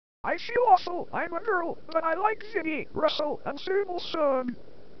I feel awful, I'm a girl, but I like Vinny, Russell, and Sybil's son.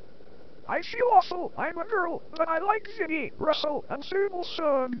 I feel awful, I'm a girl, but I like Vinny, Russell, and Sybil's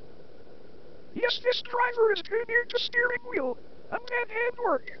son. Yes, this driver is too near to steering wheel, and hand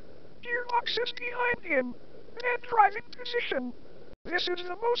work. Gearbox is behind him. And driving position. This is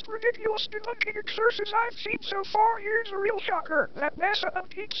the most ridiculous debunking exercise I've seen so far. Here's a real shocker that NASA and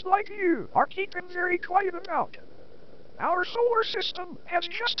geeks like you are keeping very quiet about. Our solar system has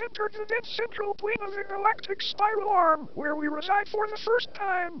just entered the dense central plane of the galactic spiral arm, where we reside for the first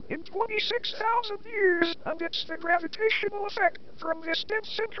time in 26,000 years, and it's the gravitational effect from this dense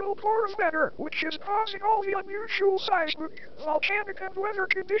central core of matter which is causing all the unusual seismic, volcanic, and weather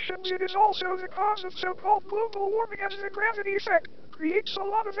conditions. It is also the cause of so-called global warming, as the gravity effect creates a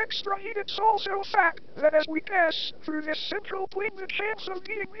lot of extra heat. It's also a fact that as we pass through this central plane, the chance of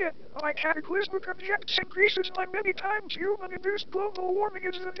being hit by cataclysmic objects increases by many times. Human-induced global warming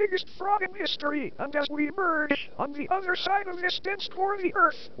is the biggest fraud in history, and as we emerge on the other side of this dense core, the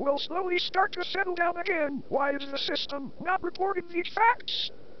Earth will slowly start to settle down again. Why is the system not reporting these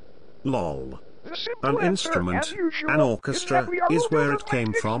facts? Lol. The simple An answer, instrument, as usual, an orchestra, is where it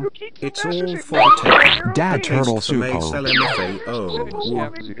came who from. keep the It's masses all in for the their tech. Dad routine. Turtle Taste the may Supo. sell MFAO. Global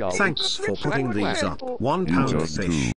warming Thanks for putting these up. £1 You a are fish.